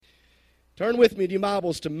Turn with me in your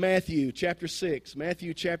Bibles to Matthew chapter 6.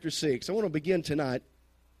 Matthew chapter 6. I want to begin tonight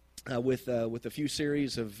with a few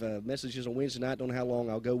series of messages on Wednesday night. Don't know how long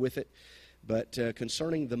I'll go with it. But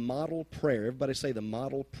concerning the model prayer. Everybody say the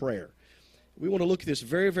model prayer. We want to look at this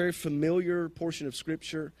very, very familiar portion of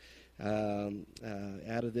Scripture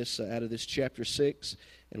out of this chapter 6.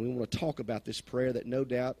 And we want to talk about this prayer that no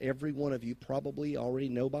doubt every one of you probably already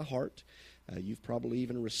know by heart. You've probably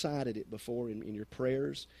even recited it before in your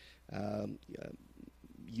prayers.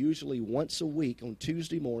 Usually once a week on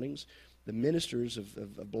Tuesday mornings, the ministers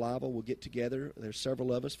of Belial will get together. There's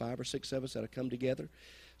several of us, 5 or 6 of us, that have come together.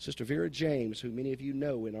 Sister Vera James, who many of you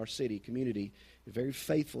know in our city community, is very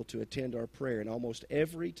faithful to attend our prayer. And almost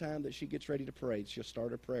every time that she gets ready to pray, she'll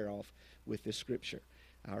start her prayer off with this scripture.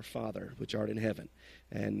 Our Father, which art in heaven.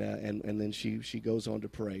 And then she goes on to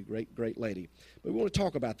pray. Great lady. But we want to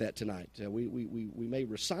talk about that tonight. We may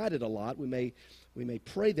recite it a lot. We may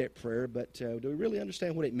pray that prayer, but do we really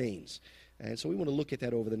understand what it means? And so we want to look at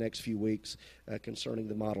that over the next few weeks concerning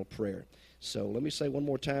the model prayer. So let me say one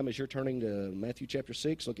more time as you're turning to Matthew chapter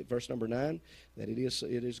 6, look at verse number 9, that it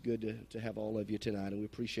is good to have all of you tonight, and we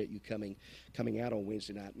appreciate you coming out on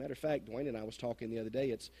Wednesday night. Matter of fact, Dwayne and I was talking the other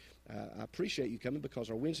day. I appreciate you coming because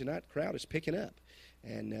our Wednesday night crowd is picking up.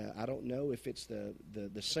 And I don't know if it's the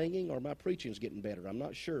singing or my preaching's getting better. I'm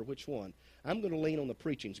not sure which one. I'm going to lean on the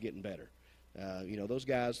preaching's getting better. Those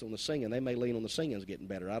guys on the singing, they may lean on the singing's getting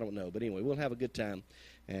better. I don't know. But anyway, we'll have a good time.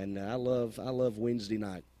 And I love Wednesday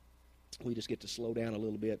night. We just get to slow down a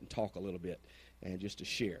little bit and talk a little bit and just to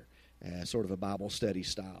share, sort of a Bible study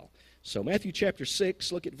style. So Matthew chapter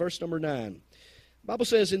 6, look at verse number 9. The Bible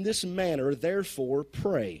says, "In this manner, therefore,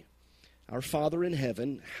 pray. Our Father in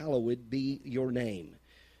heaven, hallowed be your name.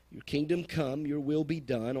 Your kingdom come, your will be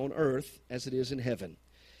done on earth as it is in heaven.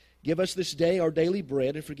 Give us this day our daily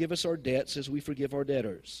bread, and forgive us our debts as we forgive our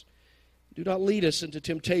debtors. Do not lead us into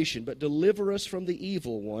temptation, but deliver us from the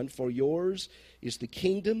evil one. For yours is the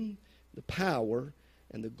kingdom, the power,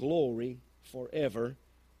 and the glory forever.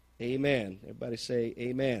 Amen." Everybody say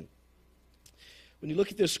amen. When you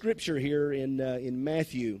look at this scripture here in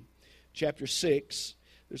Matthew chapter 6,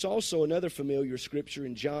 there's also another familiar scripture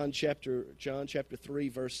in John chapter 3,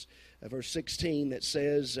 verse 16, that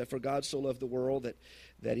says, "For God so loved the world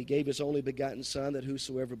that he gave his only begotten Son, that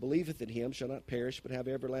whosoever believeth in him shall not perish, but have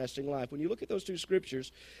everlasting life." When you look at those two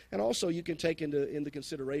scriptures, and also you can take into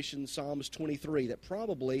consideration Psalms 23, that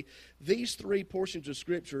probably these three portions of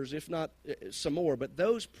scriptures, if not some more, but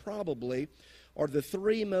those probably are the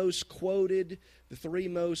three most quoted, the three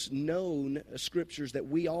most known scriptures that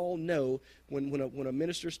we all know. When a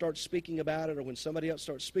minister starts speaking about it, or when somebody else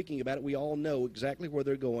starts speaking about it, we all know exactly where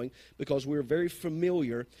they're going because we're very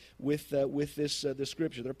familiar with this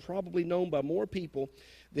scripture. They're probably known by more people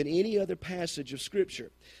than any other passage of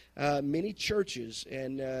Scripture. Many churches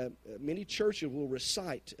will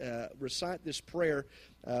recite this prayer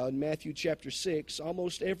in Matthew chapter 6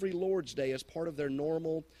 almost every Lord's Day as part of their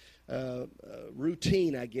normal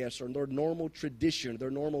routine, I guess, or their normal tradition,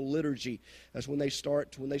 their normal liturgy, as when they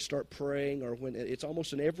start praying, or when it's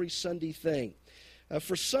almost an every Sunday thing.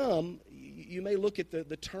 For some, you may look at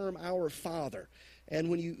the term "Our Father," and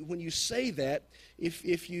when you say that,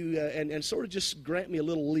 if you and sort of just grant me a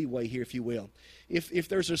little leeway here, if you will, if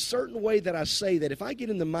there's a certain way that I say that, if I get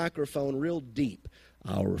in the microphone real deep,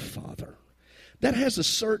 "Our Father," that has a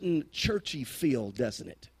certain churchy feel, doesn't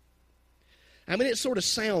it? I mean, it sort of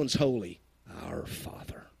sounds holy. Our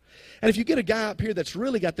Father. And if you get a guy up here that's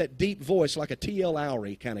really got that deep voice, like a T.L.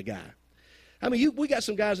 Lowry kind of guy. I mean, we got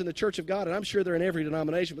some guys in the Church of God, and I'm sure they're in every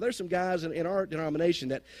denomination, but there's some guys in our denomination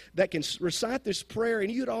that can recite this prayer,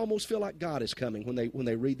 and you'd almost feel like God is coming when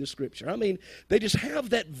they read the Scripture. I mean, they just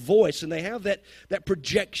have that voice, and they have that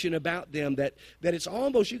projection about them that it's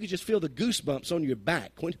almost, you could just feel the goosebumps on your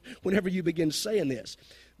back whenever you begin saying this.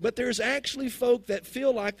 But there's actually folk that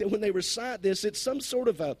feel like that when they recite this, it's some sort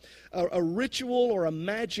of a ritual or a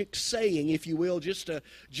magic saying, if you will, just to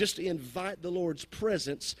invite the Lord's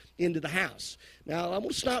presence into the house. Now, I'm going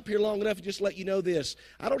to stop here long enough and just let you know this.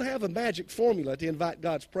 I don't have a magic formula to invite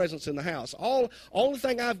God's presence in the house. Only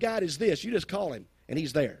thing I've got is this. You just call him, and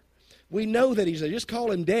he's there. We know that he's there. Just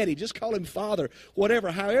call him Daddy. Just call him Father.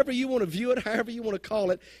 Whatever. However you want to view it, however you want to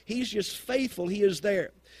call it, he's just faithful. He is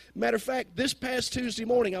there. Matter of fact, this past Tuesday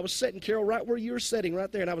morning, I was sitting, Carol, right where you were sitting,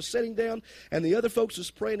 right there, and I was sitting down, and the other folks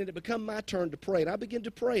was praying, and it became my turn to pray, and I began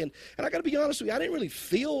to pray, and I got to be honest with you, I didn't really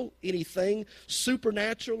feel anything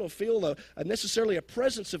supernatural or feel necessarily a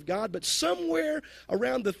presence of God, but somewhere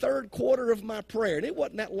around the third quarter of my prayer, and it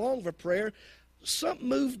wasn't that long of a prayer, something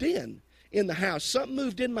moved in. in the house. Something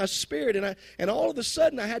moved in my spirit, and all of a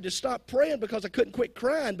sudden I had to stop praying because I couldn't quit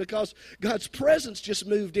crying because God's presence just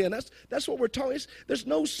moved in. That's what we're talking. There's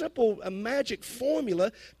no simple magic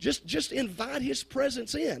formula. Just invite His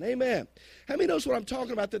presence in. Amen. How many knows what I'm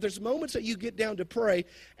talking about? That there's moments that you get down to pray,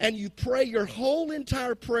 and you pray your whole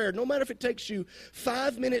entire prayer, no matter if it takes you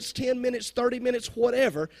 5 minutes, 10 minutes, 30 minutes,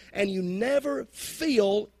 whatever, and you never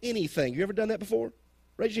feel anything. You ever done that before?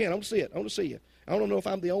 Raise your hand. I want to see it. I want to see you. I don't know if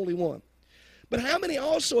I'm the only one. But how many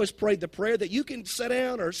also has prayed the prayer that you can sit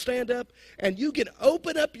down or stand up and you can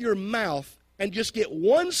open up your mouth and just get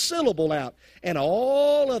one syllable out, and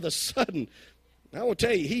all of a sudden, I will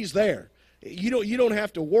tell you, He's there. You don't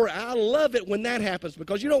have to worry. I love it when that happens,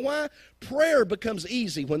 because you know why? Prayer becomes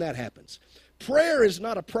easy when that happens. Prayer is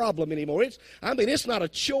not a problem anymore. It's not a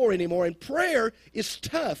chore anymore, and prayer is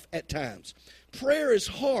tough at times. Prayer is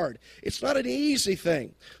hard. It's not an easy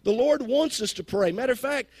thing. The Lord wants us to pray. Matter of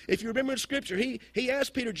fact, if you remember in Scripture, He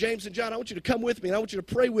asked Peter, James, and John, I want you to come with me, and I want you to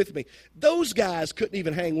pray with me. Those guys couldn't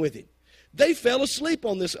even hang with Him. They fell asleep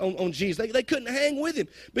on Jesus. They couldn't hang with Him,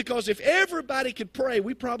 because if everybody could pray,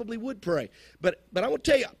 we probably would pray. But I want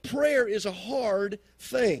to tell you, prayer is a hard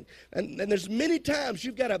thing. And there's many times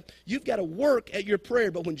you've got to work at your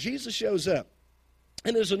prayer, but when Jesus shows up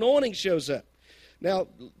and His anointing shows up, now,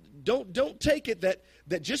 don't take it that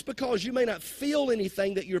just because you may not feel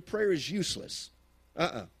anything that your prayer is useless.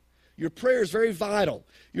 Your prayer is very vital.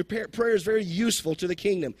 Your prayer is very useful to the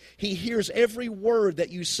kingdom. He hears every word that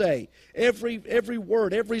you say. Every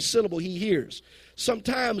word, every syllable He hears.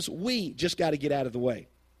 Sometimes we just got to get out of the way.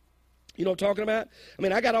 You know what I'm talking about? I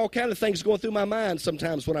mean, I got all kind of things going through my mind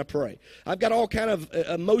sometimes when I pray. I've got all kind of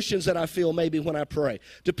emotions that I feel maybe when I pray,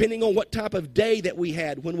 depending on what type of day that we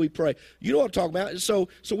had when we pray. You know what I'm talking about?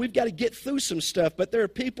 So we've got to get through some stuff. But there are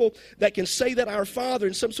people that can say that Our Father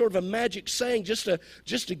in some sort of a magic saying just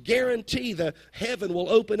to guarantee the heaven will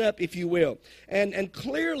open up, if you will. And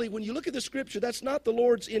clearly, when you look at the Scripture, that's not the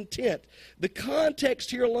Lord's intent. The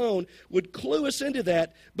context here alone would clue us into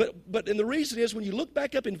that. But and the reason is, when you look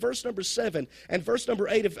back up in verse number 7 and verse number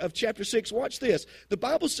 8 of chapter 6, watch this. The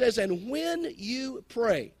Bible says, and when you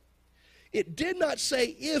pray. It did not say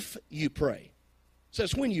if you pray. It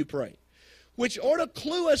says when you pray. Which ought to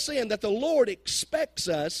clue us in that the Lord expects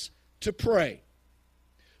us to pray.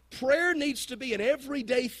 Prayer needs to be an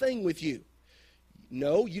everyday thing with you.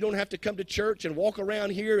 No, you don't have to come to church and walk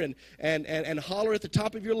around here and holler at the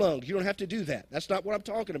top of your lungs. You don't have to do that. That's not what I'm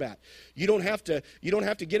talking about. You don't have to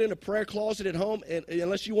get in a prayer closet at home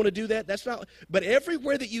unless you want to do that. That's not. But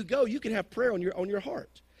everywhere that you go, you can have prayer on your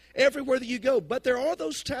heart. Everywhere that you go. But there are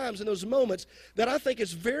those times and those moments that I think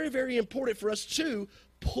it's very, very important for us to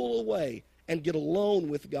pull away and get alone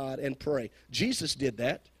with God and pray. Jesus did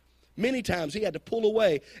that. Many times He had to pull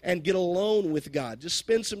away and get alone with God. Just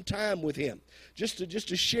spend some time with Him. Just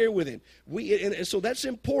to share with Him. And so that's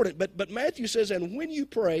important. But Matthew says, and when you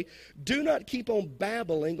pray, do not keep on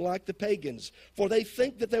babbling like the pagans, for they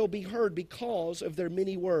think that they will be heard because of their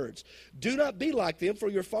many words. Do not be like them, for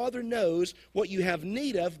your Father knows what you have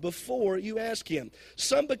need of before you ask Him.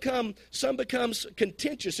 Some becomes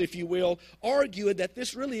contentious, if you will, arguing that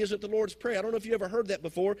this really isn't the Lord's Prayer. I don't know if you ever heard that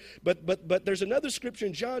before, but there's another scripture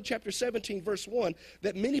in John chapter 17, verse 1,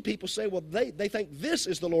 that many people say, well, they think this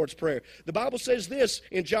is the Lord's Prayer. The Bible says this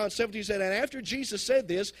in John 17, said, and after Jesus said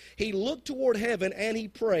this, He looked toward heaven and He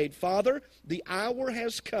prayed, Father, the hour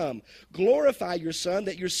has come. Glorify your Son,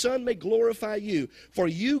 that your Son may glorify you. For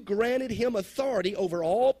you granted Him authority over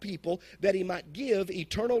all people, that He might give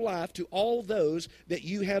eternal life to all those that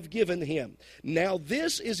you have given Him. Now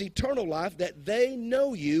this is eternal life, that they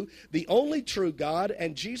know you, the only true God,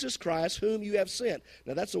 and Jesus Christ, whom you have sent.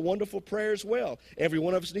 Now that's a wonderful prayer as well. Every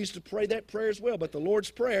one of us needs to pray that prayer as well. But the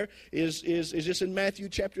Lord's Prayer is just in Matthew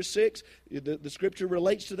chapter 6. The Scripture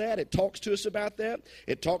relates to that. It talks to us about that.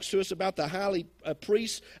 It talks to us about the highly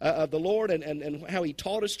priest of the Lord and how He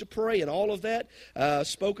taught us to pray and all of that.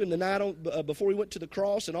 Spoken the night before He went to the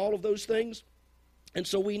cross and all of those things. And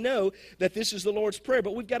so we know that this is the Lord's Prayer,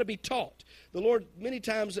 but we've got to be taught. The Lord, many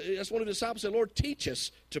times, as one of the disciples said, Lord, teach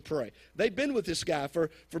us to pray. They've been with this guy for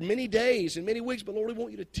many days and many weeks, but Lord, we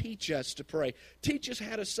want you to teach us to pray. Teach us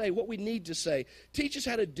how to say what we need to say. Teach us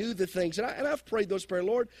how to do the things. And I've prayed those prayers.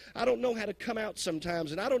 Lord, I don't know how to come out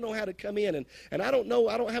sometimes, and I don't know how to come in, and I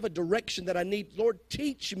don't have a direction that I need. Lord,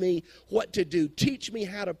 teach me what to do. Teach me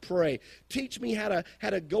how to pray. Teach me how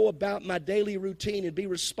to go about my daily routine and be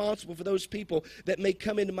responsible for those people that may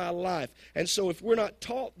come into my life. And so if we're not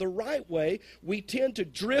taught the right way, we tend to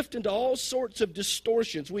drift into all sorts of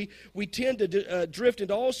distortions. We tend to drift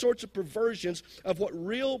into all sorts of perversions of what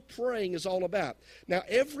real praying is all about. Now,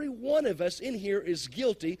 every one of us in here is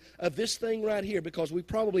guilty of this thing right here because we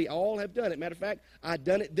probably all have done it. Matter of fact, I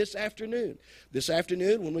done it this afternoon. This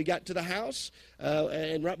afternoon when we got to the house,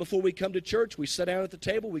 and right before we come to church, we sat down at the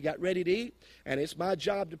table, we got ready to eat, and it's my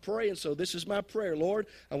job to pray, and so this is my prayer. Lord,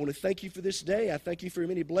 I want to thank you for this day. I thank you for your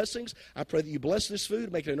many blessings. I pray that you bless this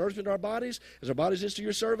food, make it a nourishment to our bodies, as our bodies is to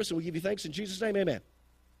your service, and we give you thanks in Jesus' name, amen.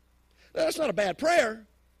 Now, that's not a bad prayer,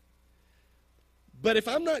 but if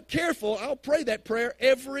I'm not careful, I'll pray that prayer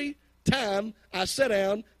every time I sit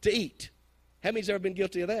down to eat. How many's ever been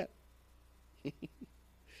guilty of that?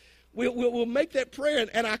 We'll make that prayer,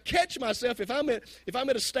 and I catch myself if I'm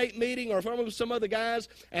at a state meeting or if I'm with some other guys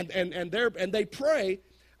and they pray,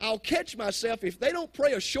 I'll catch myself if they don't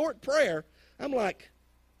pray a short prayer. I'm like,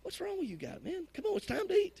 what's wrong with you guys, man? Come on, it's time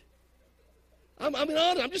to eat. I'm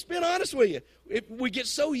just being honest with you. We get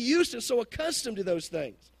so used and so accustomed to those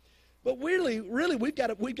things. But really, we've got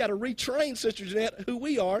to retrain, Sister Jeanette, who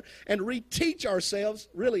we are and reteach ourselves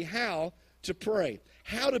really how to pray.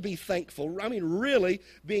 How to be thankful. I mean, really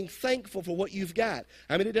being thankful for what you've got.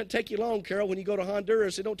 I mean, it doesn't take you long, Carol, when you go to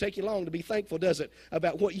Honduras. It don't take you long to be thankful, does it,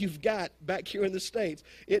 about what you've got back here in the States.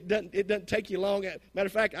 It doesn't take you long. Matter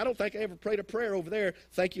of fact, I don't think I ever prayed a prayer over there.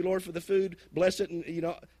 Thank you, Lord, for the food. Bless it.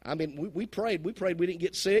 And, I mean, we prayed. We prayed we didn't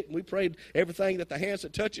get sick. We prayed everything that the hands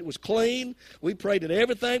that touched it was clean. We prayed that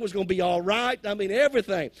everything was going to be all right. I mean,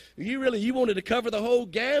 everything. You wanted to cover the whole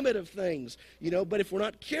gamut of things, but if we're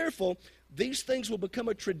not careful, these things will become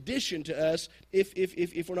a tradition to us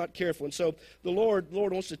if we're not careful. And so the Lord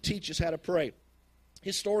wants to teach us how to pray.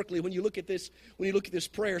 Historically, when you look at this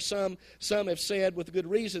prayer, some have said with good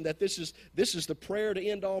reason that this is the prayer to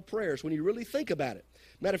end all prayers. When you really think about it.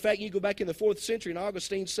 Matter of fact, you go back in the 4th century, and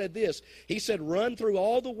Augustine said this. He said, "Run through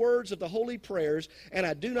all the words of the holy prayers, and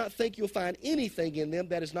I do not think you'll find anything in them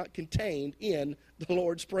that is not contained in the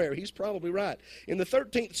Lord's Prayer." He's probably right. In the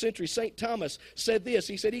 13th century, St. Thomas said this.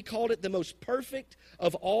 He said he called it the most perfect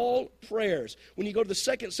of all prayers. When you go to the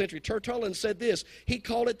 2nd century, Tertullian said this. He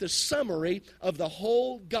called it the summary of the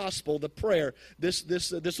whole gospel, the prayer,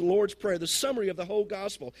 this Lord's Prayer, the summary of the whole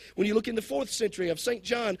gospel. When you look in the 4th century of St.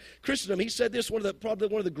 John Chrysostom, he said this,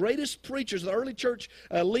 probably one of the greatest preachers, the early church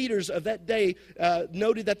leaders of that day,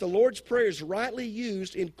 noted that the Lord's Prayer is rightly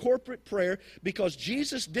used in corporate prayer because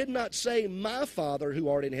Jesus did not say, "My Father who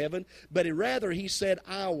art in heaven," but rather he said,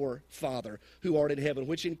 "Our Father who art in heaven,"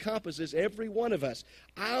 which encompasses every one of us.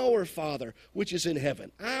 Our Father which is in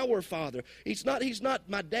heaven. Our Father. He's not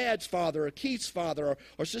my dad's father or Keith's father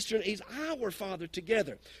or sister. He's our Father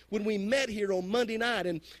together. When we met here on Monday night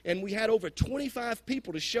and we had over 25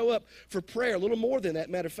 people to show up for prayer, a little more than that,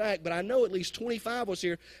 matter of fact, but I know at least 25 was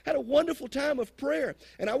here, had a wonderful time of prayer.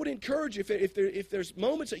 And I would encourage you, if there's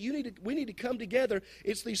moments that we need to come together,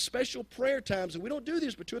 it's these special prayer times. And we don't do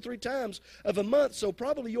these but 2 or 3 times of a month, so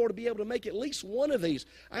probably you ought to be able to make at least one of these.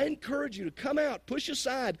 I encourage you to come out, push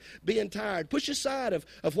aside being tired, push aside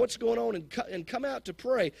of what's going on and come out to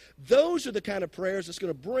pray. Those are the kind of prayers that's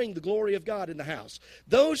going to bring the glory of God in the house.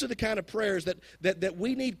 Those are the kind of prayers that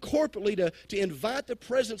we need corporately to invite the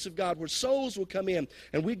presence of God, where souls will come in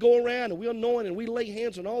and we go around and we anoint and we lay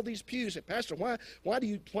hands on all these pews. Say, "Pastor, why do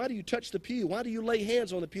you touch the pew? Why do you lay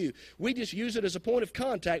hands on the pew?" We just use it as a point of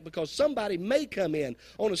contact because somebody may come in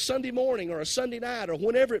on a Sunday morning or a Sunday night or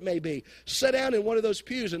whenever it may be, sit down in one of those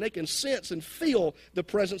pews and they can sense and feel the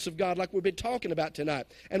presence of God like we've been talking about tonight.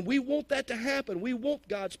 And we want that to happen. We want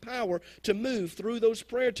God's power to move through those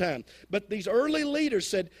prayer time. But these early leaders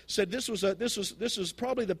said this was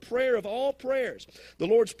probably the prayer of all prayers. The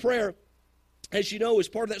Lord's Prayer, as you know, is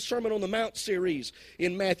part of that Sermon on the Mount series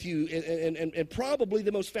in Matthew, and probably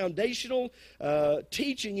the most foundational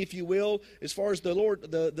teaching, if you will, as far as the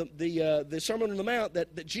Sermon on the Mount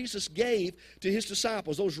that Jesus gave to his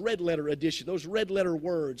disciples, those red letter edition, those red letter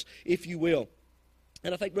words, if you will.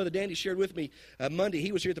 And I think Brother Dandy shared with me Monday,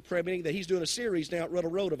 he was here at the prayer meeting, that he's doing a series now at Ruddle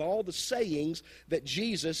Road of all the sayings that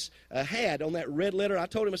Jesus had on that red letter. I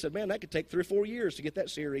told him, I said, man, that could take 3 or 4 years to get that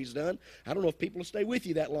series done. I don't know if people will stay with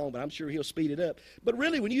you that long, but I'm sure he'll speed it up. But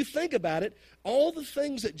really, when you think about it, all the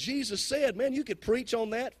things that Jesus said, man, you could preach on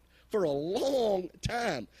that for a long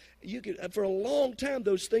time. For a long time,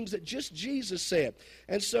 those things that just Jesus said.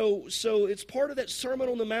 And so it's part of that Sermon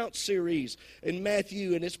on the Mount series in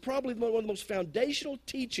Matthew, and it's probably one of the most foundational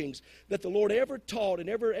teachings that the Lord ever taught and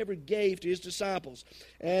ever gave to his disciples.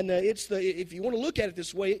 And if you want to look at it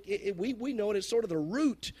this way, we know it as sort of the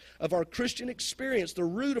root of our Christian experience, the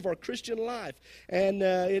root of our Christian life. And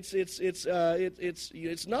it's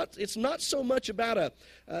not so much about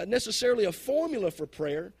necessarily a formula for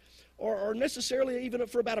prayer, or necessarily even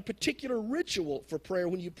for about a particular ritual for prayer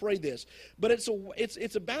when you pray this, but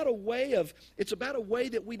it's about a way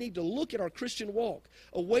that we need to look at our Christian walk,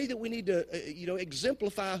 a way that we need to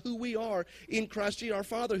exemplify who we are in Christ Jesus, our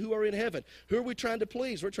Father who are in heaven. Who are we trying to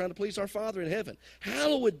please? We're trying to please our Father in heaven.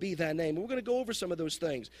 Hallowed be thy name. And we're going to go over some of those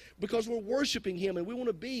things because we're worshiping him and we want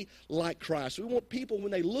to be like Christ. We want people,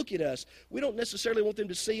 when they look at us, we don't necessarily want them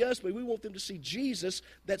to see us, but we want them to see Jesus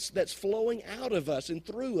that's flowing out of us and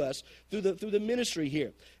through us through the ministry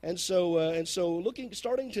here. And so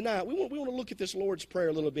starting tonight, we want to look at this Lord's Prayer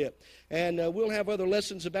a little bit, and we'll have other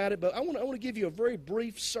lessons about it. But I want to give you a very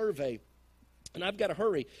brief survey, and I've got to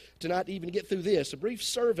hurry tonight to even get through this. A brief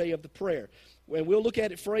survey of the prayer. And we'll look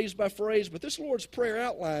at it phrase by phrase, but this Lord's Prayer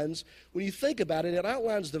outlines, when you think about it, it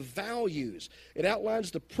outlines the values, it outlines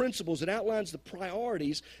the principles, it outlines the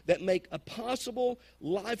priorities that make a possible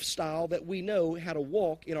lifestyle that we know how to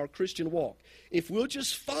walk in our Christian walk. If we'll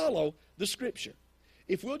just follow the Scripture,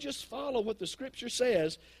 if we'll just follow what the Scripture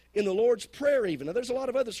says in the Lord's Prayer even. Now, there's a lot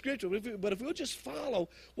of other Scripture, but if we'll just follow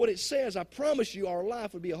what it says, I promise you our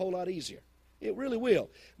life would be a whole lot easier. It really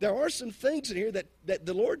will. There are some things in here that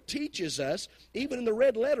the Lord teaches us, even in the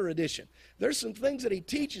red letter edition. There's some things that he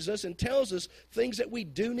teaches us and tells us things that we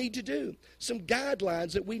do need to do, some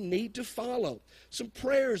guidelines that we need to follow, some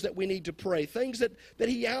prayers that we need to pray, things that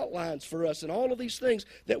he outlines for us, and all of these things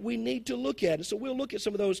that we need to look at. And so we'll look at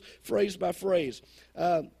some of those phrase by phrase.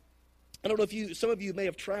 I don't know if some of you may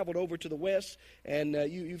have traveled over to the west, and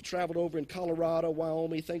you've traveled over in Colorado,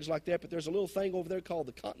 Wyoming, things like that, but there's a little thing over there called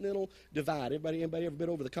the Continental Divide. Anybody ever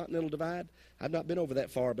been over the Continental Divide? I've not been over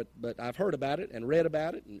that far, but I've heard about it and read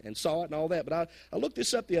about it and saw it and all that. But I looked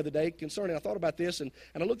this up the other day I thought about this, and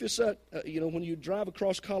I looked this up. When you drive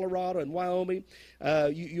across Colorado and Wyoming,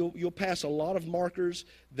 you'll pass a lot of markers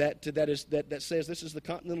that says this is the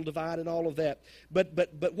Continental Divide and all of that.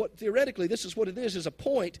 But what theoretically this is what it is a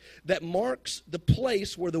point that marks the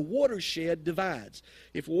place where the watershed divides.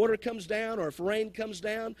 If water comes down or if rain comes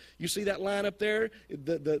down, you see that line up there,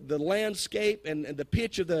 the landscape and the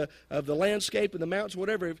pitch of the landscape and the mountains,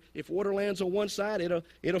 whatever. If water lands on one side,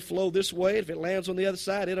 it'll flow this way. If it lands on the other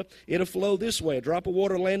side, it'll flow this way. A drop of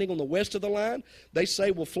water landing on the west of the line, they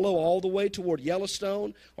say, will flow all the way toward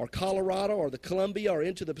Yellowstone or Colorado or the Columbia or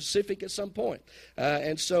into the Pacific at some point.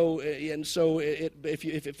 If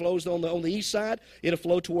it flows on the east side, it'll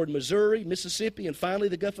flow toward Missouri, Mississippi, and finally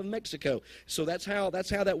the Gulf of Mexico. So that's how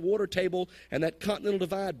that water table and that Continental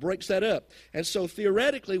Divide breaks that up. And so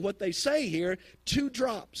theoretically, what they say here, two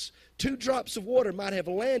drops of water might have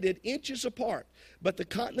landed inches apart, but the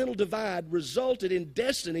Continental Divide resulted in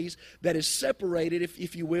destinies that is separated,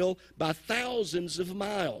 if you will, by thousands of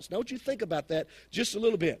miles. Now, don't you think about that just a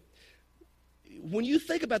little bit. When you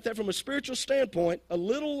think about that from a spiritual standpoint, a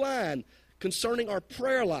little line concerning our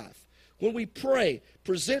prayer life, when we pray,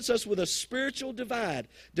 presents us with a spiritual divide,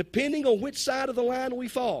 depending on which side of the line we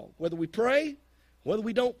fall, whether we pray, whether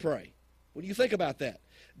we don't pray. When you think about that,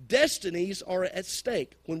 destinies are at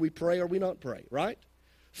stake when we pray or we not pray, right?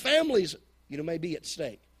 Families, may be at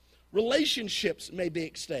stake. Relationships may be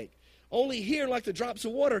at stake. Only here, like the drops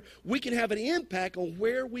of water, we can have an impact on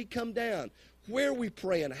where we come down, where we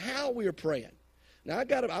pray, and how we are praying. Now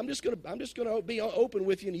I'm just gonna be open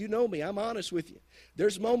with you, and you know me. I'm honest with you.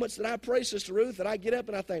 There's moments that I pray, Sister Ruth, that I get up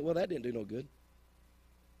and I think, well, that didn't do no good.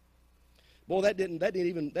 Boy, that didn't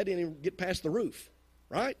even get past the roof,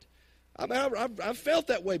 right? I mean, I've felt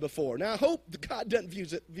that way before. Now I hope God doesn't view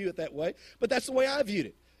it that way, but that's the way I viewed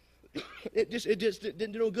it. It just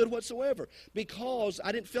didn't do no good whatsoever because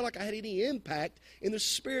I didn't feel like I had any impact in the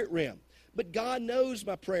spirit realm. But God knows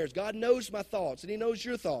my prayers. God knows my thoughts, and he knows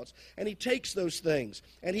your thoughts. And he takes those things,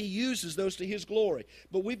 and he uses those to his glory.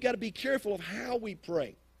 But we've got to be careful of how we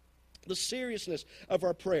pray, the seriousness of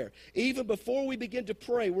our prayer. Even before we begin to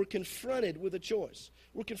pray, we're confronted with a choice.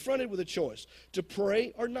 We're confronted with a choice to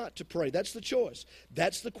pray or not to pray. That's the choice.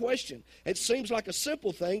 That's the question. It seems like a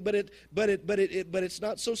simple thing, but it's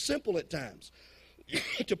not so simple at times.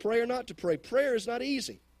 To pray or not to pray. Prayer is not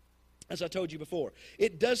easy. As I told you before,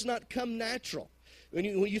 it does not come natural. When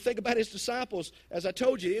you think about his disciples, as I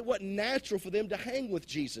told you, it wasn't natural for them to hang with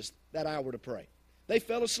Jesus that hour to pray. They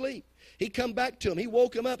fell asleep. He come back to them. He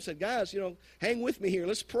woke them up, said, guys, hang with me here.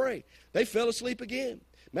 Let's pray. They fell asleep again.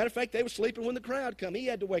 Matter of fact, they were sleeping when the crowd come. He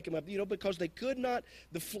had to wake them up, because they could not.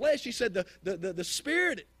 The flesh, he said, the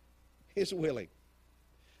spirit is willing,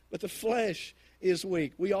 but the flesh is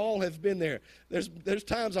weak. We all have been there. There's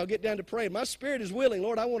times I'll get down to pray. My spirit is willing.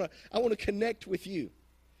 Lord, I want to connect with you.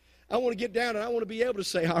 I want to get down and I want to be able to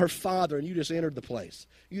say, Our Father, and you just entered the place.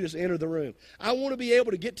 You just entered the room. I want to be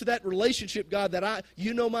able to get to that relationship, God, that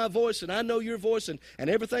you know my voice and I know your voice and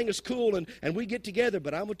everything is cool and we get together.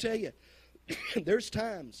 But I'm going to tell you, there's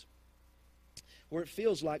times where it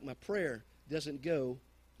feels like my prayer doesn't go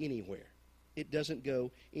anywhere. It doesn't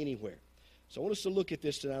go anywhere. So I want us to look at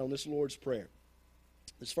this tonight on this Lord's Prayer.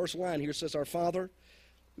 This first line here says, Our Father,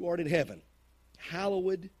 who art in heaven,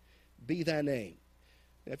 hallowed be thy name.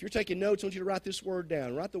 Now, if you're taking notes, I want you to write this word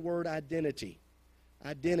down. Write the word identity.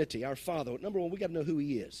 Identity, our Father. Number one, we got to know who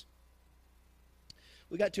He is.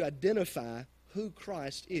 We got to identify who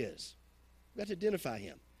Christ is. We got to identify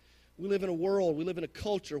Him. We live in a world, we live in a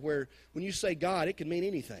culture where when you say God, it can mean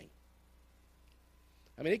anything.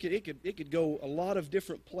 I mean, it could go a lot of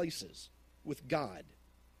different places with God.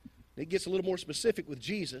 It gets a little more specific with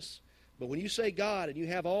Jesus, but when you say God and you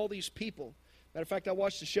have all these people. Matter of fact, I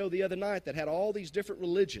watched a show the other night that had all these different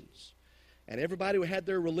religions. And everybody had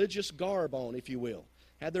their religious garb on, if you will.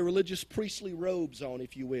 Had their religious priestly robes on,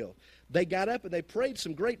 if you will. They got up and they prayed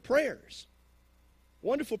some great prayers.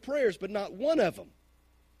 Wonderful prayers, but not one of them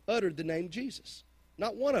uttered the name Jesus.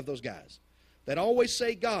 Not one of those guys. They'd always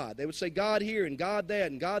say God. They would say God here and God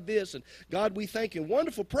that and God this and God we thank you.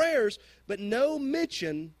 Wonderful prayers, but no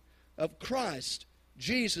mention of Christ,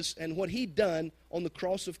 Jesus, and what He done on the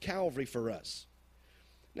cross of Calvary for us.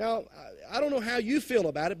 Now, I don't know how you feel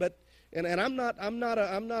about it, but I'm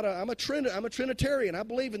a Trinitarian. I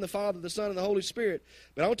believe in the Father, the Son, and the Holy Spirit.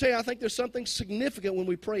 But I'll tell you, I think there's something significant when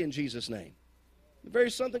we pray in Jesus' name.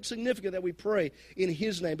 There's something significant that we pray in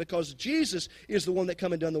His name because Jesus is the one that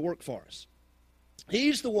come and done the work for us.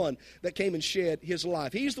 He's the one that came and shed His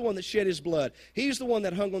life. He's the one that shed His blood. He's the one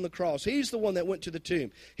that hung on the cross. He's the one that went to the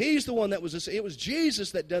tomb. He's the one that it was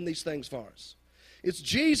Jesus that done these things for us. It's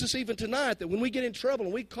Jesus even tonight that when we get in trouble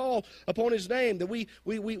and we call upon His name, that we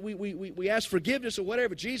ask forgiveness or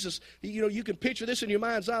whatever. Jesus, you can picture this in your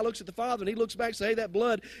mind's eye, looks at the Father and He looks back and says, hey, that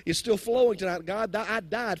blood is still flowing tonight. God, I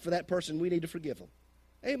died for that person. We need to forgive them.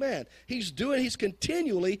 Amen. He's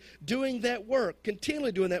continually doing that work,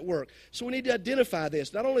 So we need to identify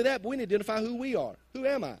this. Not only that, but we need to identify who we are. Who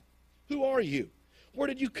am I? Who are you? Where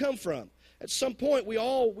did you come from? At some point, we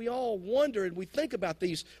all wonder and we think about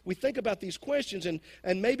these questions, and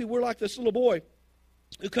maybe we're like this little boy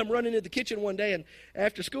who come running into the kitchen one day and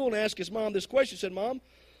after school and asked his mom this question. Said, Mom,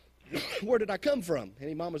 where did I come from?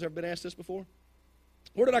 Any mamas ever been asked this before?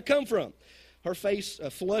 Where did I come from? Her face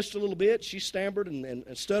flushed a little bit. She stammered and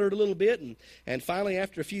stuttered a little bit. And finally,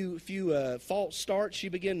 after a few false starts, she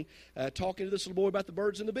began talking to this little boy about the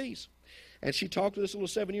birds and the bees. And she talked to this little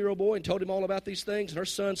 7-year-old boy and told him all about these things. And her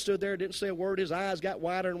son stood there, didn't say a word. His eyes got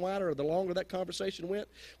wider and wider the longer that conversation went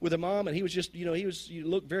with her mom. And he was just, he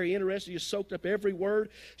looked very interested. He just soaked up every word.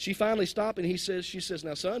 She finally stopped and she says,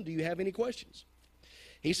 now, son, do you have any questions?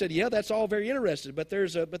 He said, yeah, that's all very interesting, but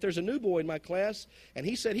there's a new boy in my class, and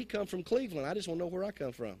he said he come from Cleveland. I just want to know where I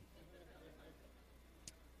come from.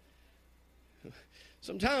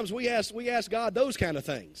 Sometimes we ask God those kind of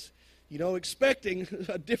things, expecting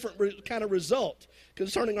a different kind of result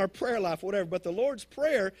concerning our prayer life or whatever. But the Lord's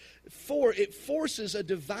Prayer, it forces a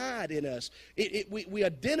divide in us. We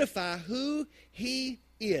identify who He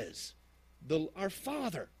is, our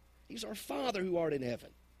Father. He's our Father who art in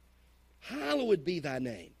heaven. Hallowed be thy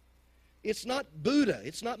name. It's not Buddha.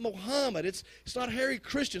 It's not Muhammad. It's not Hare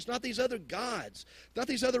Krishna. It's not these other gods. Not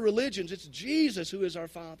these other religions. It's Jesus who is our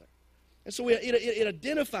Father. And so it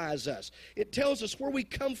identifies us. It tells us where we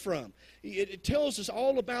come from. It tells us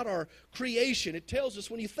all about our creation. It tells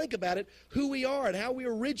us, when you think about it, who we are and how we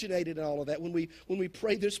originated and all of that when we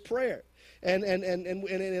pray this prayer. And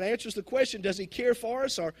it answers the question, does He care for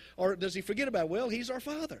us or does He forget about it? Well, He's our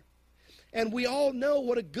Father. And we all know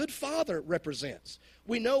what a good father represents.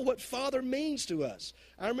 We know what father means to us.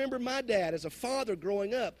 I remember my dad as a father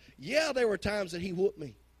growing up. Yeah, there were times that he whooped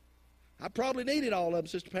me. I probably needed all of them,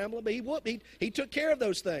 Sister Pamela, but he whooped me. He took care of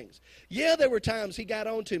those things. Yeah, there were times he got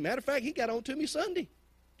on to me. Matter of fact, he got on to me Sunday.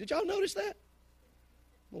 Did y'all notice that?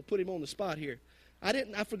 I'm going to put him on the spot here.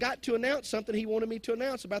 I forgot to announce something he wanted me to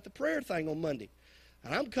announce about the prayer thing on Monday.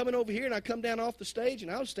 And I'm coming over here, and I come down off the stage, and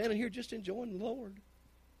I was standing here just enjoying the Lord.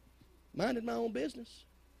 Minded my own business.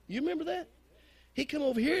 You remember that? He come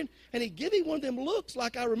over here and he give me one of them looks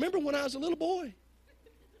like I remember when I was a little boy.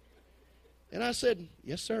 And I said,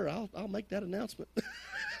 yes, sir, I'll make that announcement.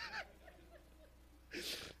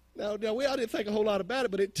 Now, I didn't think a whole lot about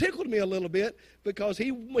it, but it tickled me a little bit because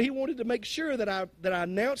he wanted to make sure that I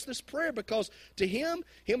announced this prayer, because to him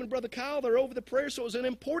and Brother Kyle, they're over the prayer, so it was an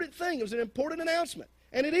important thing. It was an important announcement.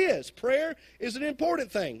 And it is. Prayer is an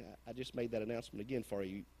important thing. I just made that announcement again for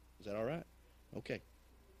you. Is that all right? Okay.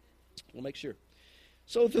 We'll make sure.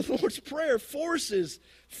 So the Lord's Prayer forces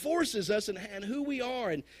us in who we are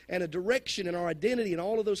and a direction and our identity and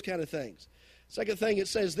all of those kind of things. Second thing, it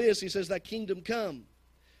says this. He says, thy kingdom come.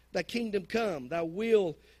 Thy kingdom come. Thy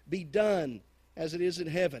will be done as it is in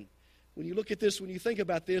heaven. When you look at this, when you think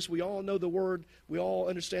about this, we all know the word, we all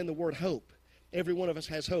understand the word hope. Every one of us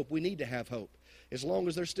has hope. We need to have hope. As long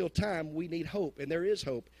as there's still time, we need hope, and there is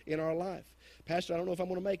hope in our life. Pastor, I don't know if I'm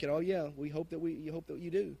going to make it. Oh, yeah, we hope that you hope that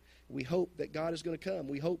you do. We hope that God is going to come.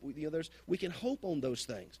 We hope, we can hope on those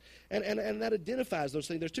things. And that identifies those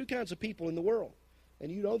things. There's two kinds of people in the world,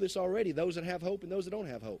 and you know this already, those that have hope and those that don't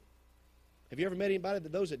have hope. Have you ever met anybody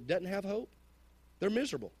that those that doesn't have hope? They're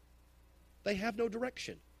miserable. They have no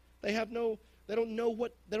direction. They don't know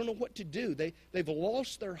what to do. They've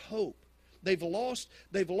lost their hope. They've lost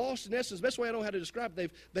in essence, the best way I know how to describe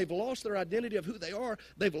it, they've lost their identity of who they are.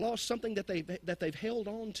 They've lost something that they've held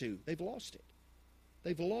on to. They've lost it.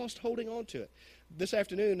 They've lost holding on to it. This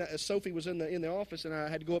afternoon, Sophie was in the office, and I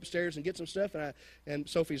had to go upstairs and get some stuff. And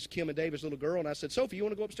Sophie's Kim and David's little girl, and I said, Sophie, you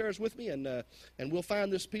want to go upstairs with me, and we'll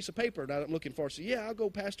find this piece of paper that I'm looking for. So yeah, I'll go,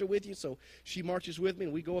 Pastor, with you. So she marches with me,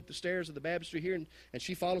 and we go up the stairs of the baptistry here, and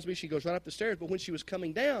she follows me. She goes right up the stairs. But when she was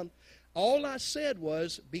coming down, all I said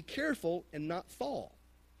was, be careful and not fall,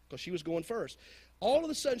 because she was going first. All of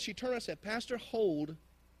a sudden, she turned and I said, Pastor, hold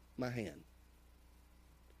my hand.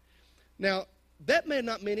 Now, that may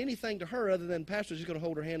not mean anything to her other than Pastor's just going to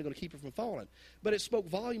hold her hand and going to keep her from falling. But it spoke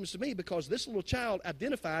volumes to me because this little child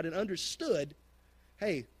identified and understood,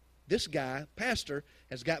 hey, this guy, Pastor,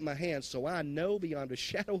 has got my hand, so I know beyond a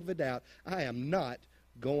shadow of a doubt I am not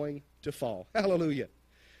going to fall. Hallelujah.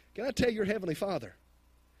 Can I tell your Heavenly Father,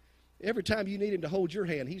 every time you need Him to hold your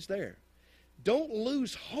hand, He's there. Don't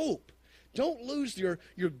lose hope. Don't lose your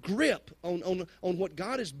grip on what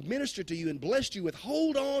God has ministered to you and blessed you with.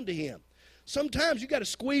 Hold on to Him. Sometimes you got to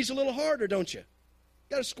squeeze a little harder, don't you?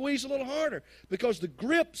 Got to squeeze a little harder because the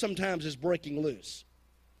grip sometimes is breaking loose.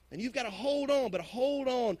 And you've got to hold on, but hold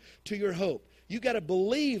on to your hope. You've got to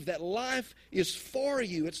believe that life is for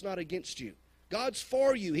you. It's not against you. God's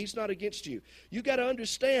for you. He's not against you. You've got to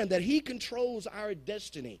understand that He controls our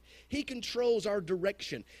destiny. He controls our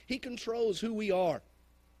direction. He controls who we are.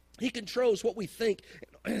 He controls what we think.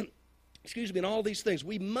 Excuse me, and all these things.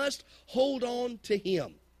 We must hold on to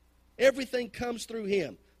Him. Everything comes through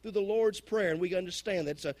Him, through the Lord's Prayer, and we understand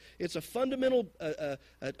that it's a fundamental a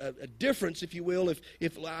difference, if you will,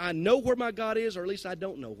 if I know where my God is, or at least I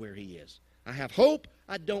don't know where He is. I have hope,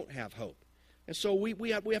 I don't have hope. And so we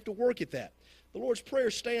have to work at that. The Lord's Prayer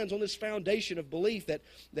stands on this foundation of belief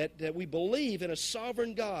that we believe in a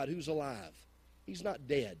sovereign God who's alive. He's not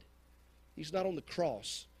dead. He's not on the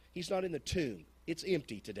cross. He's not in the tomb. It's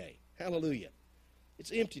empty today. Hallelujah.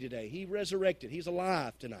 It's empty today. He resurrected. He's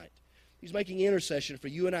alive tonight. He's making intercession for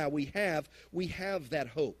you and I. We have that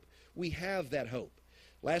hope. We have that hope.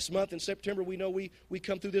 Last month in September, we know we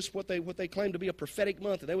come through this, what they claim to be a prophetic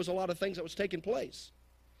month, and there was a lot of things that was taking place.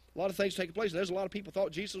 A lot of things taking place. There's a lot of people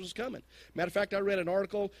thought Jesus was coming. Matter of fact, I read an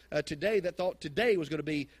article today that thought today was going to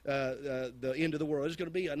be the end of the world. It's going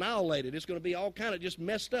to be annihilated. It's going to be all kind of just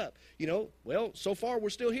messed up. Well, so far we're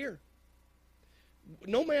still here.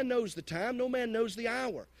 No man knows the time. No man knows the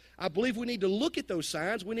hour. I believe we need to look at those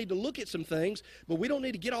signs. We need to look at some things, but we don't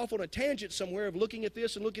need to get off on a tangent somewhere of looking at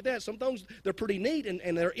this and look at that. Some things, they're pretty neat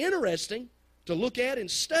and they're interesting to look at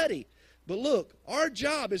and study. But look, our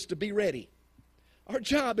job is to be ready. Our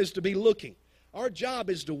job is to be looking. Our job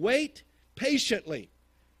is to wait patiently,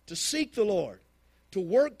 to seek the Lord, to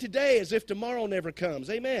work today as if tomorrow never comes.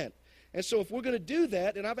 Amen. And so if we're going to do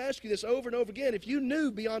that, and I've asked you this over and over again, if you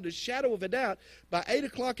knew beyond a shadow of a doubt by 8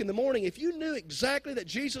 o'clock in the morning, if you knew exactly that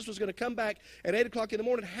Jesus was going to come back at 8 o'clock in the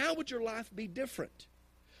morning, how would your life be different?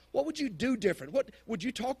 What would you do different? Would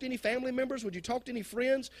you talk to any family members? Would you talk to any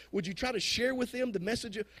friends? Would you try to share with them the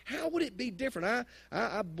message? How would it be different?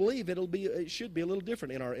 I believe it should be a little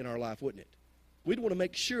different in our life, wouldn't it? We'd want to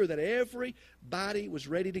make sure that everybody was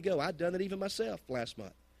ready to go. I'd done it even myself last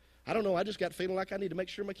month. I don't know, I just got feeling like I need to make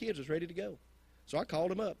sure my kids was ready to go. So I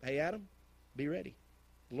called them up. Hey, Adam, be ready.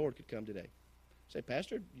 The Lord could come today. I say,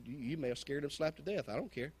 Pastor, you may have scared them slap to death. I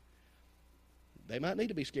don't care. They might need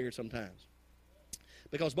to be scared sometimes.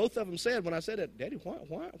 Because both of them said, when I said it, Daddy,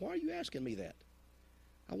 why are you asking me that?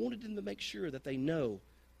 I wanted them to make sure that they know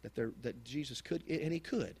that Jesus could, and he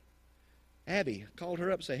could. Abby called her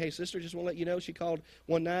up and said, hey, sister, just want to let you know, she called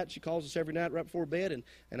one night. She calls us every night right before bed.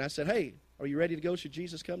 And I said, hey, are you ready to go? Should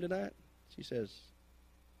Jesus come tonight? She says,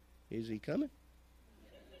 is he coming?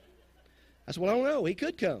 I said, well, I don't know. He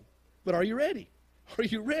could come. But are you ready? Are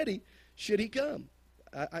you ready? Should he come?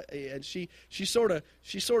 And she sort of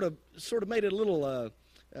made it a little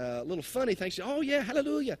funny thing. She said, oh, yeah,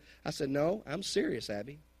 hallelujah. I said, no, I'm serious,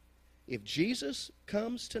 Abby. If Jesus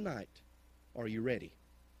comes tonight, are you ready?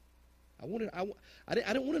 I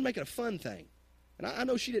didn't want to make it a fun thing. And I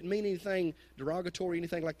know she didn't mean anything derogatory or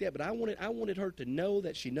anything like that, but I wanted her to know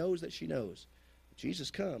that she knows that she knows. If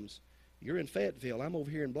Jesus comes, you're in Fayetteville, I'm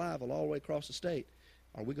over here in Blytheville, all the way across the state.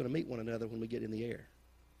 Are we going to meet one another when we get in the air?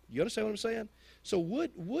 You understand what I'm saying? So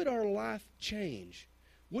would our life change?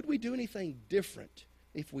 Would we do anything different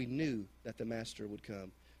if we knew that the Master would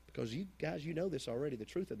come? Because you guys, you know this already. The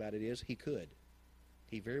truth about it is he could.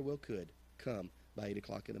 He very well could come by 8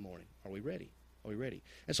 o'clock in the morning. Are we ready? Are we ready?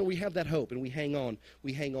 And so we have that hope, and we hang on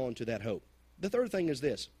to that hope. The third thing is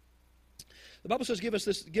this. The Bible says, give us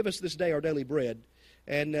this day our daily bread.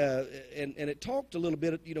 And it talked a little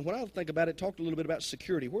bit, when I think about it, talked a little bit about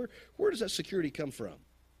security. Where does that security come from?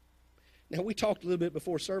 Now, we talked a little bit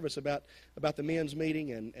before service about the men's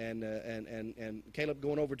meeting and Caleb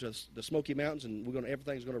going over to the Smoky Mountains, and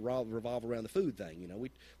everything's going to revolve around the food thing.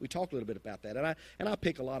 We talked a little bit about that, and I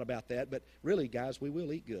pick a lot about that. But really, guys, we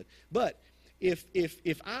will eat good. But if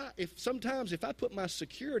sometimes I put my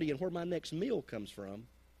security in where my next meal comes from,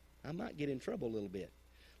 I might get in trouble a little bit.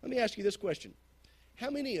 Let me ask you this question: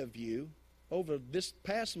 how many of you over this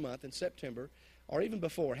past month in September, or even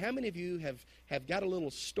before, how many of you have got a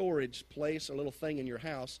little storage place, a little thing in your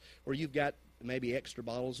house where you've got maybe extra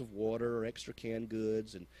bottles of water or extra canned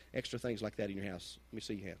goods and extra things like that in your house? Let me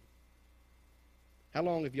see your hand. How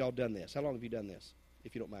long have y'all done this? How long have you done this,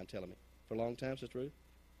 if you don't mind telling me? For a long time, Sister Ruth?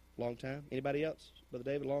 Long time? Anybody else? Brother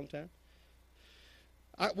David, a long time?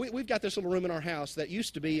 We've got this little room in our house that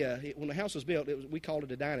used to be, when the house was built, we called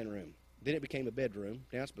it a dining room. Then it became a bedroom.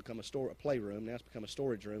 Now it's become a playroom. Now it's become a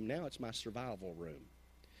storage room. Now it's my survival room.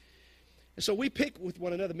 And so we pick with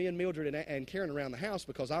one another, me and Mildred and Karen, around the house,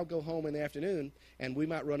 because I'll go home in the afternoon and we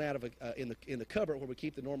might run out of in the cupboard where we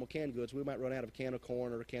keep the normal canned goods. We might run out of a can of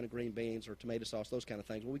corn or a can of green beans or tomato sauce, those kind of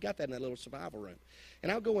things. Well, we got that in that little survival room.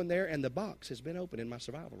 And I'll go in there and the box has been open in my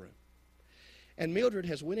survival room. And Mildred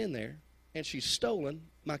has went in there and she's stolen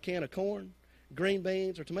my can of corn, green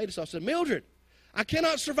beans, or tomato sauce. I said, Mildred, I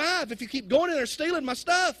cannot survive if you keep going in there stealing my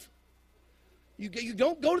stuff. You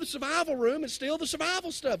don't go to the survival room and steal the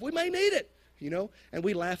survival stuff. We may need it, And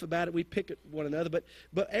we laugh about it. We pick at one another.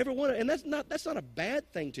 But everyone, and that's not a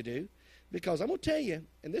bad thing to do, because I'm going to tell you,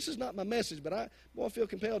 and this is not my message, but I feel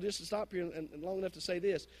compelled just to stop here and long enough to say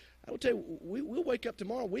this. I will tell you, we'll wake up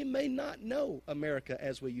tomorrow. We may not know America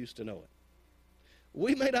as we used to know it.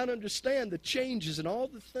 We may not understand the changes and all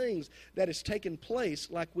the things that has taken place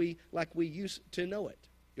like we used to know it.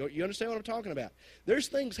 You understand what I'm talking about? There's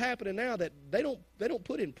things happening now that they don't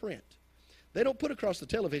put in print. They don't put across the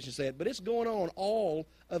television set, but it's going on all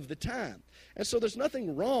of the time. And so there's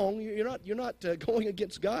nothing wrong. You're not going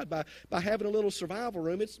against God by having a little survival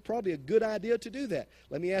room. It's probably a good idea to do that.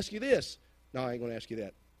 Let me ask you this. No, I ain't going to ask you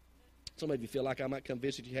that. Some of you feel like I might come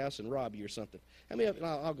visit your house and rob you or something. How many?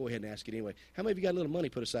 I'll go ahead and ask it anyway. How many of you got a little money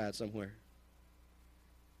put aside somewhere?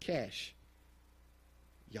 Cash.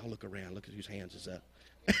 Y'all look around. Look at whose hands is up.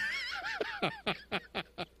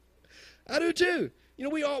 I do too.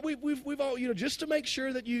 We've all, just to make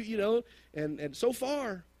sure that and so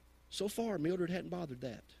far, Mildred hadn't bothered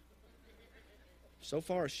that. So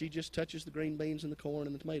far, she just touches the green beans and the corn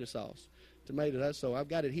and the tomato sauce. So I've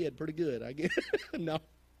got it hid pretty good, I guess. No.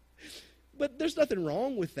 But there's nothing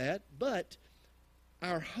wrong with that. But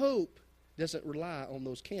our hope doesn't rely on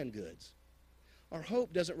those canned goods. Our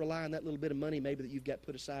hope doesn't rely on that little bit of money maybe that you've got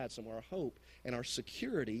put aside somewhere. Our hope and our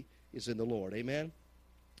security is in the Lord. Amen?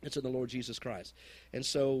 It's in the Lord Jesus Christ. And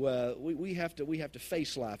so we have to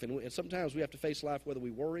face life. And sometimes we have to face life whether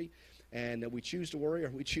we worry and we choose to worry or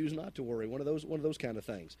we choose not to worry. One of those kind of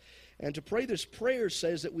things. And to pray this prayer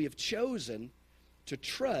says that we have chosen to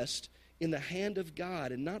trust in the hand of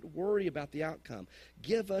God and not worry about the outcome.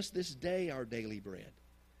 Give us this day our daily bread.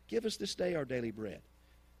 Give us this day our daily bread.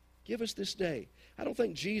 Give us this day. I don't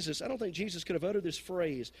think Jesus could have uttered this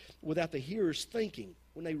phrase without the hearers thinking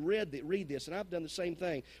when they read this, and I've done the same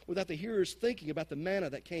thing, without the hearers thinking about the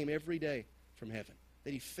manna that came every day from heaven,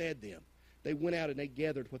 that he fed them. They went out and they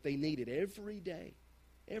gathered what they needed every day.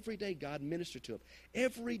 Every day God ministered to them.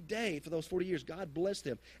 Every day for those 40 years God blessed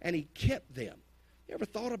them and he kept them. You ever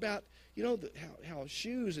thought about, how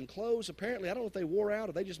shoes and clothes, apparently, I don't know if they wore out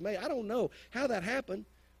or they just made, I don't know how that happened,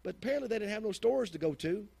 but apparently they didn't have no stores to go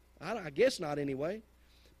to. I guess not anyway.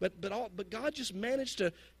 But God just managed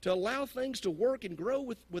to allow things to work and grow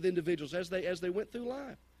with individuals as they went through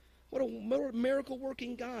life. What a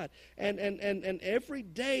miracle-working God. And every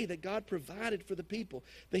day that God provided for the people,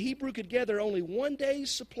 the Hebrew could gather only one day's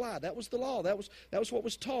supply. That was the law. That was what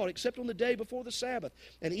was taught, except on the day before the Sabbath.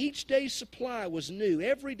 And each day's supply was new.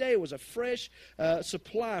 Every day was a fresh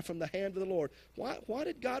supply from the hand of the Lord. Why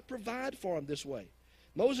did God provide for them this way?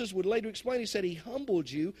 Moses would later explain, he said, he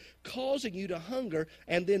humbled you, causing you to hunger,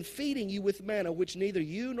 and then feeding you with manna, which neither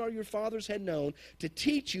you nor your fathers had known, to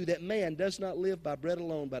teach you that man does not live by bread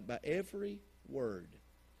alone, but by every word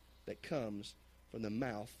that comes from the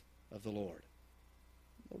mouth of the Lord.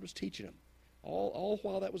 The Lord was teaching them. All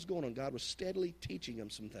while that was going on, God was steadily teaching them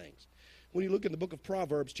some things. When you look in the book of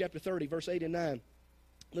Proverbs, chapter 30, verse 8 and 9,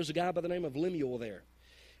 there's a guy by the name of Lemuel there.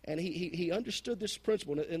 And he understood this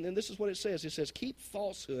principle, and this is what it says. It says, keep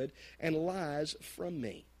falsehood and lies from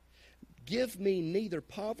me. Give me neither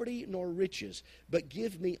poverty nor riches, but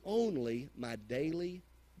give me only my daily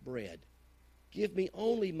bread. Give me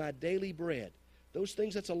only my daily bread. Those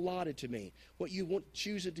things that's allotted to me, what you want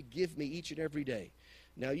choosing to give me each and every day.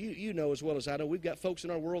 Now, you know as well as I know, we've got folks in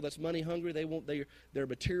our world that's money hungry. They're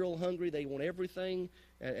material hungry. They want everything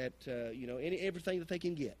everything that they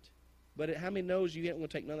can get. But how many knows you ain't going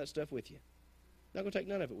to take none of that stuff with you? Not going to take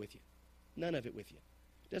none of it with you. None of it with you.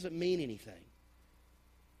 It doesn't mean anything.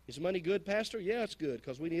 Is money good, Pastor? Yeah, it's good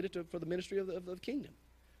because we need it for the ministry of the kingdom.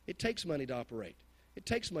 It takes money to operate. It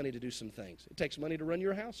takes money to do some things. It takes money to run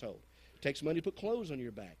your household. It takes money to put clothes on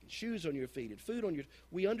your back and shoes on your feet and food on your...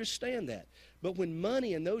 We understand that. But when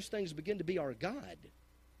money and those things begin to be our God,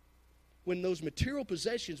 when those material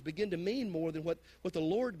possessions begin to mean more than what the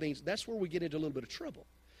Lord means, that's where we get into a little bit of trouble.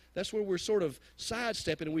 That's where we're sort of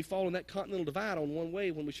sidestepping and we fall in that continental divide on one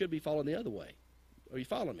way when we should be falling the other way. Are you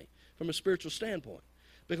following me? From a spiritual standpoint.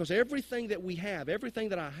 Because everything that we have, everything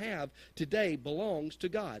that I have today belongs to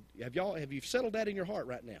God. Have you settled that in your heart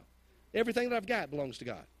right now? Everything that I've got belongs to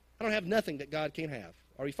God. I don't have nothing that God can't have.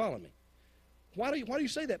 Are you following me? Why do you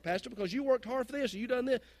say that, Pastor? Because you worked hard for this or you done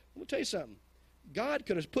this. Let me tell you something. God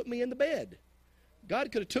could have put me in the bed.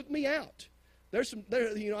 God could have took me out.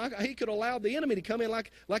 He could allow the enemy to come in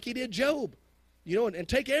like he did Job, and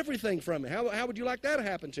take everything from me. How would you like that to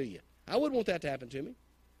happen to you? I wouldn't want that to happen to me.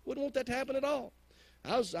 Wouldn't want that to happen at all.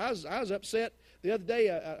 I was upset the other day.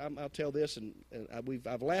 I'll tell this, and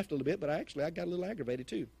I've laughed a little bit, but I got a little aggravated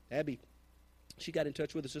too. Abby, she got in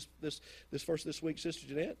touch with us this week, Sister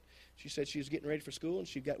Jeanette. She said she was getting ready for school, and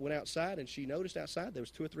she went outside, and she noticed outside there was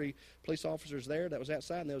 2 or 3 police officers there that was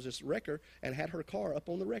outside, and there was this wrecker, and had her car up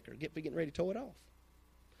on the wrecker, getting ready to tow it off.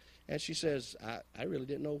 And she says, I really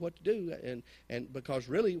didn't know what to do, and because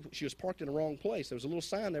really she was parked in the wrong place. There was a little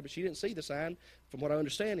sign there, but she didn't see the sign, from what I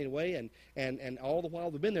understand anyway. And all the while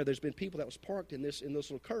we've been there's been people that was parked in this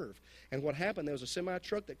little curve. And what happened? There was a semi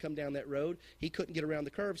truck that come down that road. He couldn't get around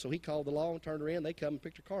the curve, so he called the law and turned her in. They come and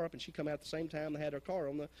picked her car up, and she come out at the same time they had her car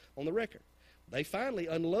on the wrecker. They finally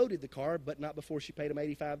unloaded the car, but not before she paid them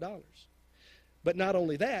 $85. But not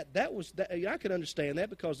only that, I could understand that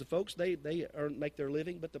because the folks, they make their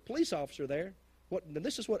living. But the police officer there, and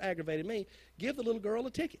this is what aggravated me, give the little girl a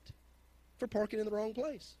ticket for parking in the wrong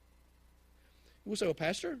place. You will say, well,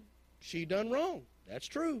 Pastor, she done wrong. That's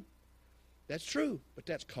true. That's true, but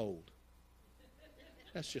that's cold.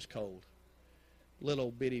 That's just cold.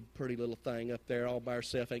 Little bitty, pretty little thing up there all by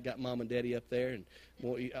herself. Ain't got mom and daddy up there, and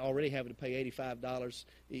already having to pay $85,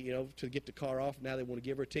 to get the car off. Now they want to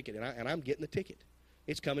give her a ticket, and I'm getting the ticket.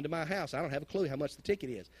 It's coming to my house. I don't have a clue how much the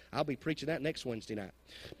ticket is. I'll be preaching that next Wednesday night.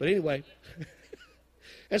 But anyway,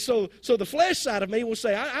 and so the flesh side of me will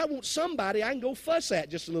say, I want somebody I can go fuss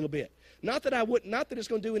at just a little bit. Not that it's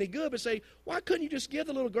going to do any good, but say, why couldn't you just give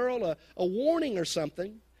the little girl a warning or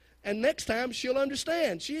something? And next time she'll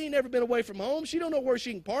understand. She ain't never been away from home. She don't know where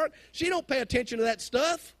she can park. She don't pay attention to that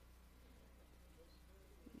stuff.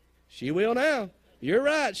 She will now. You're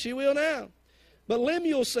right. She will now. But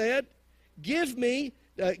Lemuel said,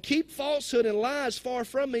 keep falsehood and lies far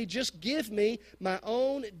from me. Just give me my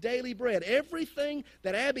own daily bread. Everything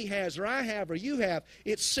that Abby has or I have or you have,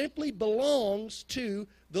 it simply belongs to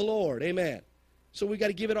the Lord. Amen. So we've got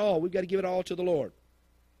to give it all. We've got to give it all to the Lord.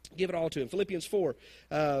 Give it all to him. Philippians 4,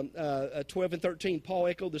 12 and 13, Paul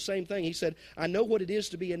echoed the same thing. He said, I know what it is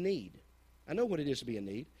to be in need. I know what it is to be in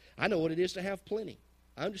need. I know what it is to have plenty.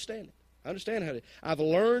 I understand it. I understand how to. I've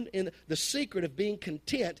learned in the secret of being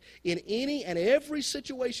content in any and every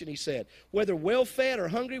situation, he said. Whether well-fed or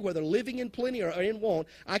hungry, whether living in plenty or in want,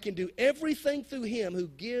 I can do everything through him who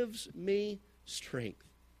gives me strength.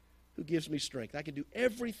 Who gives me strength. I can do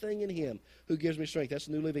everything in him who gives me strength. That's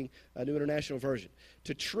the New International Version.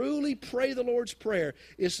 To truly pray the Lord's Prayer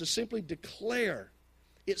is to simply declare.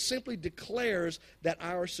 It simply declares that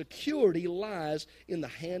our security lies in the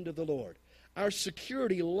hand of the Lord. Our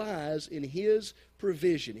security lies in his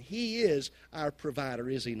provision. He is our provider,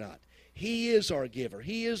 is he not? He is our giver.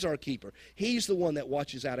 He is our keeper. He's the one that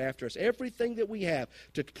watches out after us. Everything that we have,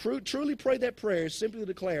 to truly pray that prayer is simply to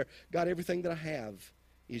declare, God, everything that I have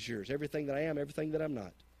is yours. Everything that I am, everything that I'm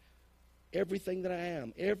not. Everything that I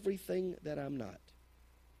am, everything that I'm not.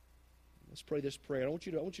 Let's pray this prayer. I want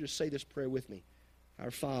you to say this prayer with me.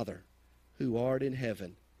 Our Father, who art in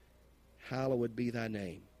heaven, hallowed be thy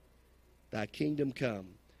name. Thy kingdom come,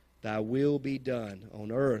 thy will be done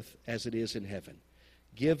on earth as it is in heaven.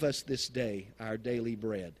 Give us this day our daily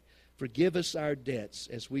bread. Forgive us our debts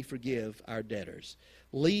as we forgive our debtors.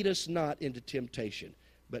 Lead us not into temptation,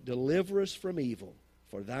 but deliver us from evil.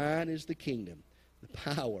 For thine is the kingdom, the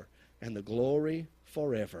power, and the glory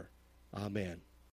forever. Amen.